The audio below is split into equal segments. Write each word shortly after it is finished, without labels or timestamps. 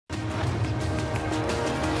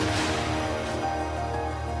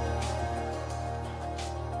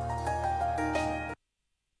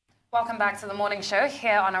welcome back to the morning show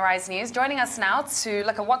here on Arise News. Joining us now to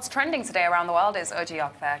look at what's trending today around the world is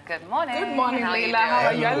Okpe. Good morning. Good morning, Leila. How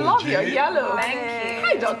are you? I love your yellow. Thank you.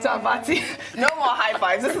 Hi, Dr. Abati. No more high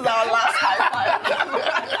fives. This is our last high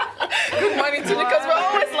five. Good morning to you, because we're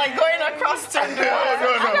always like going across to the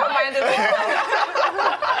I don't mind at all.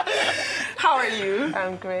 How are you?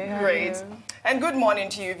 I'm great. Great. And good morning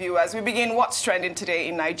to you, viewers. We begin what's trending today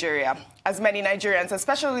in Nigeria. As many Nigerians,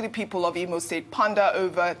 especially the people of Imo State, ponder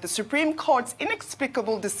over the Supreme Court's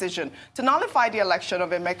inexplicable decision to nullify the election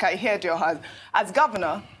of Emeka Ihedioha as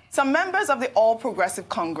governor, some members of the All Progressive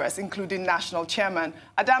Congress, including National Chairman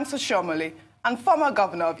Adams Oshiomhole and former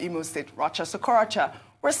governor of Imo State, Rochas Okorocha,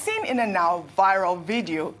 were seen in a now viral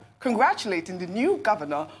video congratulating the new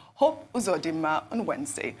governor, Hope Uzodinma, on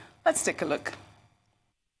Wednesday. Let's take a look.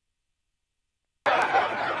 We are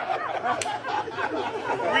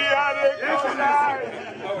the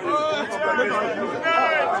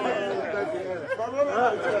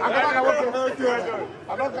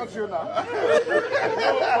I'm not catching you now.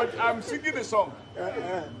 No, but I'm singing the song.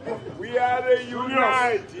 We are the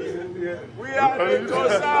united. We are the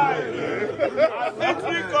society. As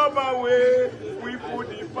victory come away, we put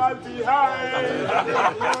the past behind.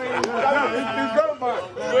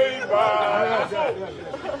 Going back.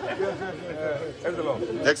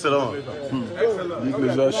 Excellent. Excellent.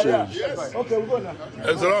 Yes. Okay, we're going now.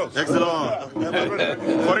 Excellent. Excellent.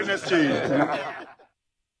 Foreign exchange.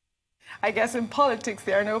 I guess in politics,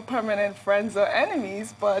 there are no permanent friends or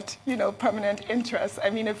enemies, but, you know, permanent interests.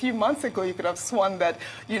 I mean, a few months ago, you could have sworn that,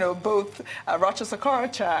 you know, both Rochas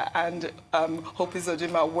Okorocha and Hope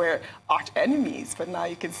Uzodinma were arch enemies, but now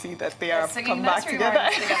you can see that they are come back together.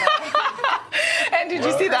 And did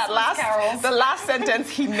you see that the last sentence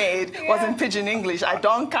he made was in Pidgin English? I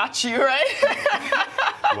don't catch you, right?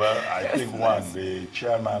 Well, I think the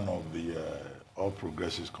chairman of the All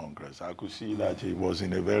Progressives Congress, I could see that he was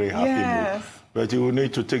in a very happy mood. But he will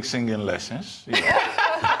need to take singing lessons. You know.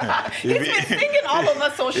 He's been singing all over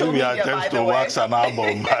social media, If he attempts to wax an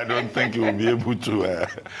album, I don't think he will be able to,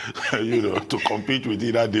 you know, to compete with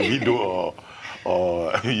either Davido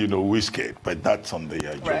or you know, Wizkid. But that's on the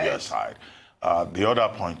jovial side. The other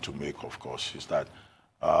point to make, of course, is that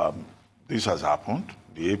this has happened.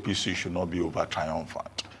 The APC should not be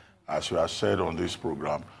over-triumphant. As we have said on this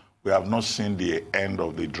program, we have not seen the end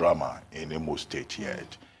of the drama in Imo State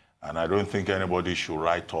yet. And I don't think anybody should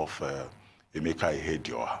write off Emeka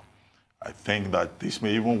Ihedioha. I think that this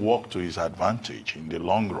may even work to his advantage in the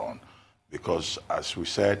long run, because, as we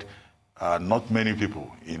said, not many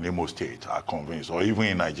people in Imo State are convinced, or even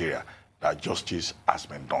in Nigeria, that justice has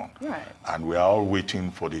been done. Right. And we are all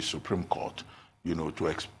waiting for the Supreme Court, you know, to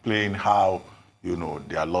explain how, you know,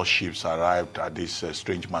 their lordships arrived at this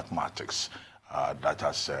strange mathematics that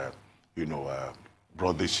has, you know,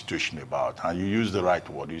 brought this situation about. And you used the right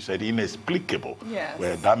word. You said inexplicable. Yes.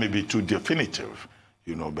 Well, that may be too definitive,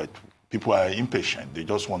 you know, but people are impatient. They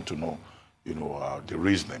just want to know, you know, the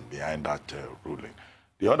reasoning behind that ruling.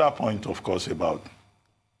 The other point, of course, about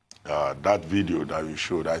that video that you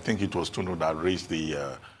showed, I think it was Tunu that raised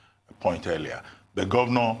the point earlier. The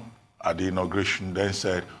governor at the inauguration then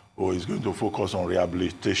said, oh, he's going to focus on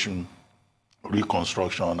rehabilitation,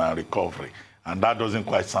 reconstruction, and recovery. And that doesn't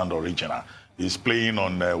quite sound original. He's playing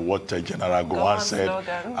on what General Gowon said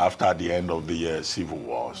after the end of the Civil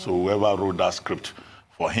War. So whoever wrote that script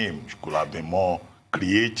for him could have been more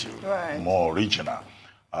creative, more original.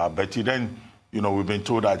 But then, you know, we've been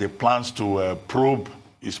told that he plans to probe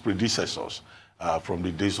his predecessors from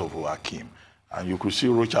the days of Hakim. And you could see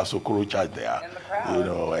Rochas Okorocha there, you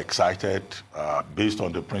know, excited, based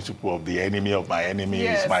on the principle of the enemy of my enemy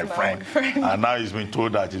is my friend. And now he's been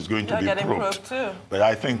told that he's going to be probed. Too. But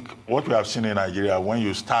I think what we have seen in Nigeria, when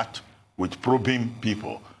you start with probing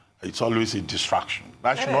people, it's always a distraction.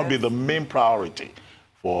 That should not be the main priority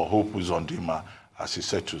for Hope Uzodinma as he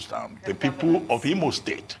settles down. The people of Imo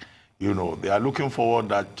State, you know, they are looking forward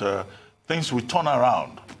that things will turn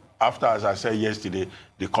around after, as I said yesterday,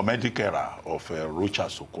 the comedic era of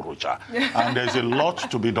Rochas Okorocha. And there's a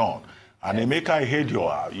lot to be done. And Emeka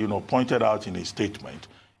Ihedioha, you know, pointed out in his statement,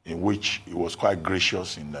 in which he was quite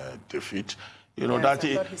gracious in defeat, you know, that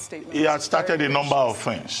he had started a number of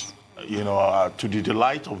things, you know, to the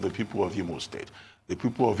delight of the people of Imo State. The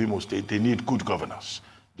people of Imo State, they need good governance.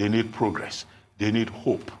 They need progress. They need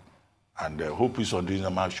hope. And Hope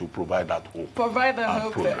Uzodinma should provide that hope. Provide the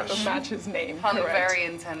hope that match his name. Very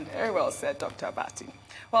intended. Very well said, Dr. Abati.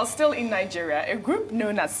 While still in Nigeria, a group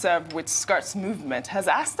known as Serve with Skirts Movement has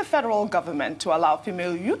asked the federal government to allow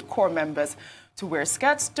female youth corps members to wear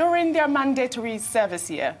skirts during their mandatory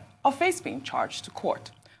service year or face being charged to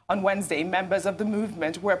court. On Wednesday, members of the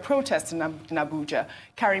movement were protesting in Abuja,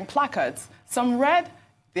 carrying placards. Some read,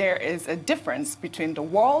 "There is a difference between the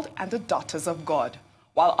world and the daughters of God,"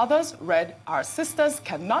 while others read, "Our sisters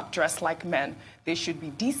cannot dress like men. They should be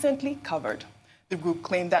decently covered." The group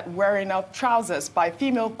claimed that wearing out trousers by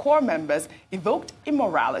female corps members evoked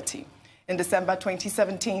immorality. In December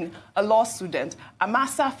 2017, a law student,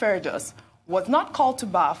 Amasa Ferdos, was not called to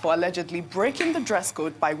bar for allegedly breaking the dress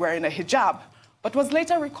code by wearing a hijab, but was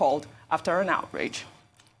later recalled after an outrage.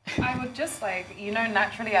 I would just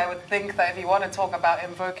naturally I would think that if you want to talk about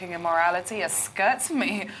invoking immorality, a skirt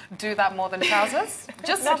may do that more than trousers.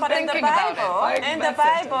 Just no, but thinking in the Bible, about it. in the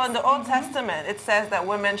Bible, in the Old Testament, it says that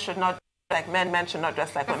women should not dress like men should not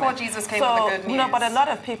dress like women. Before Jesus came with the good news. No, but a lot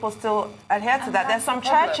of people still adhere to that. There's some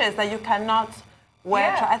churches that you cannot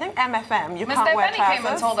wear. I think MFM, you can't wear trousers. Mr. Benny came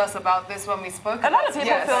and told us about this when we spoke about it. A lot of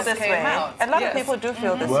people feel this way. A lot of people do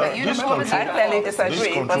feel this way. I clearly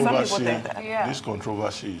disagree, but some people think that. This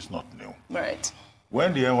controversy is not new. Right.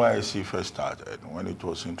 When the NYSC first started, when it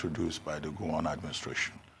was introduced by the Gowon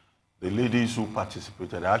administration, the ladies who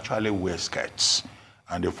participated actually wear skirts,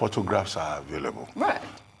 and the photographs are available. Right.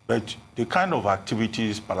 But the kind of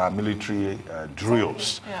activities, paramilitary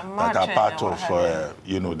drills that are part of,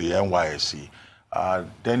 the NYSC,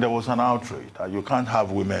 then there was an outrage that you can't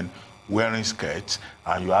have women wearing skirts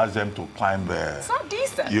and you ask them to climb it's not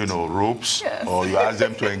decent. Ropes, or you ask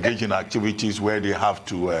them to engage in activities where they have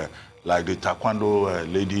to, like the taekwondo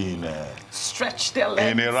lady in stretch their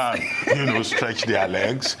legs. In Iran, stretch their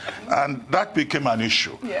legs, and that became an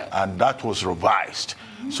issue, and that was revised.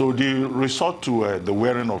 So the resort to the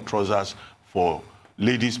wearing of trousers for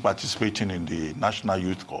ladies participating in the National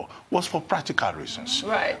Youth Corps was for practical reasons.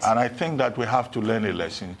 Right. And I think that we have to learn a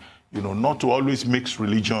lesson, not to always mix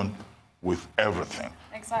religion with everything.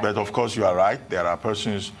 Exactly. But of course, you are right. There are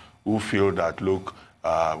persons who feel that, look,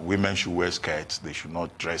 women should wear skirts, they should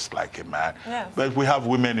not dress like a man. Yes. But we have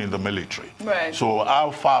women in the military. Right. So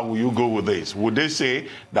how far will you go with this? Would they say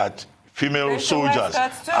that female soldiers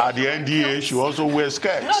at the NDA should also wear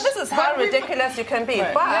skirts? No, this is how ridiculous you can be.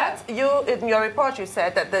 Right. But in your report, you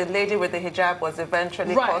said that the lady with the hijab was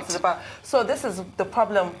eventually called to the bar. So this is the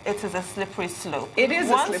problem. It is a slippery slope. It is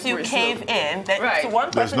Once a slippery you cave in, then to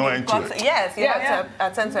one person, there's no end to it. Yes, you have to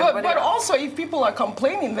attend to everybody. But also, if people are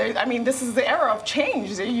complaining, this is the era of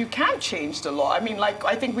change. You can't change the law.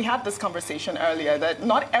 I think we had this conversation earlier that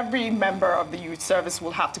not every member of the youth service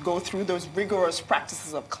will have to go through those rigorous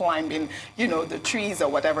practices of climbing, the trees or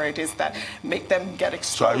whatever it is that make them get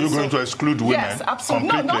exposed. So are you going to exclude women? Yes, absolutely.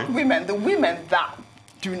 Completely? No, not women. The women that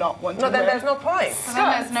do not want to wear. No, then there's no point. So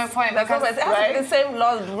then there's no point because it has to be the same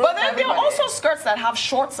law. But then there are also skirts that have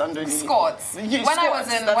shorts underneath. Skirts. When I was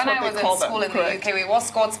in school in the UK, we wore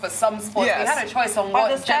skirts for some sports. Yes. We had a choice on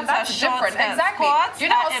what gender. That's different. Exactly.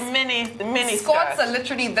 Mini skirts are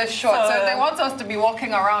literally this short. So if they want us to be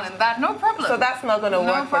walking around in that, no problem. So that's not going to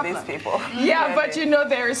work for these people. Yeah, but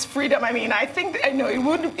there is freedom. I think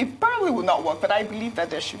it probably would not work, but I believe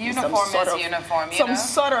that there should be some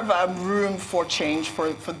sort of room for change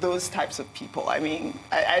for those types of people.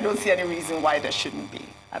 I don't see any reason why there shouldn't be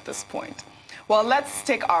at this point. Well, let's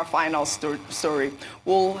take our final story.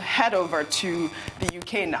 We'll head over to the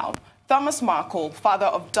UK now. Thomas Markle, father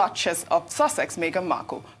of Duchess of Sussex, Meghan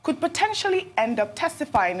Markle, could potentially end up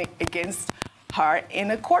testifying against her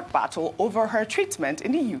in a court battle over her treatment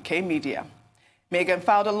in the UK media. Meghan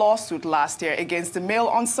filed a lawsuit last year against the Mail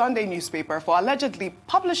on Sunday newspaper for allegedly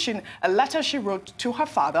publishing a letter she wrote to her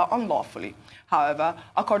father unlawfully. However,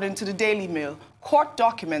 according to the Daily Mail, court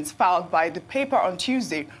documents filed by the paper on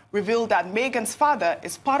Tuesday revealed that Meghan's father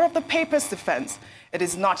is part of the paper's defense. It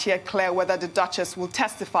is not yet clear whether the Duchess will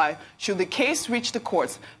testify should the case reach the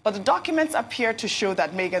courts, but the documents appear to show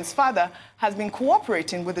that Meghan's father has been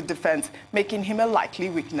cooperating with the defense, making him a likely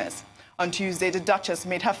witness. On Tuesday, the Duchess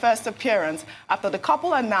made her first appearance after the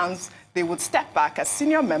couple announced they would step back as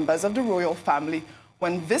senior members of the royal family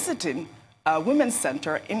when visiting a women's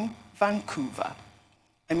center in Vancouver.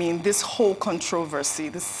 This whole controversy,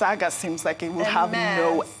 this saga seems like it will have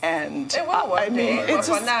no end. It will one day, but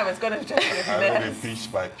for now it's going to just be a mess. I read a piece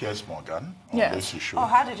by Piers Morgan on this issue. Oh,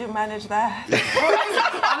 how did you manage that?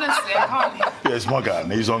 Honestly, I can't. Piers Morgan,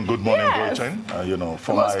 he's on Good Morning Britain,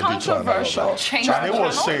 former editor. Controversial. And he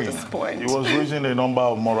was saying, he was raising a number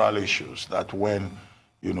of moral issues that when,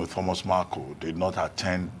 Thomas Markle did not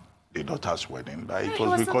attend the daughter's wedding, it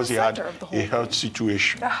was because he had a health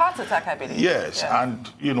situation. A heart attack, I believe. Yes, and,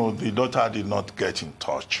 the daughter did not get in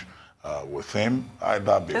touch with him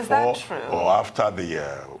either before or after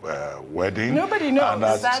the wedding. Nobody knows. And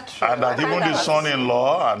that, Is that true? And that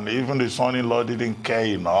even the son-in-law didn't care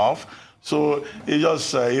enough So he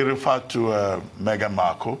referred to Meghan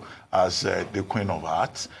Markle as the Queen of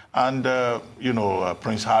Hearts, and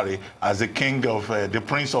Prince Harry as the King of the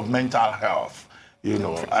Prince of Mental Health.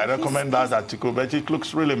 I recommend that article, but it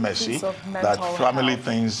looks really messy that family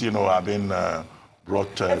things, have been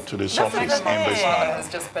brought to the surface in this manner. Has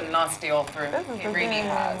just been nasty all through. He really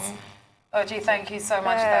has. Oji, thank you so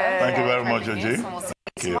much. Thank you very much, Oji. And we'll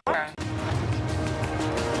see you tomorrow.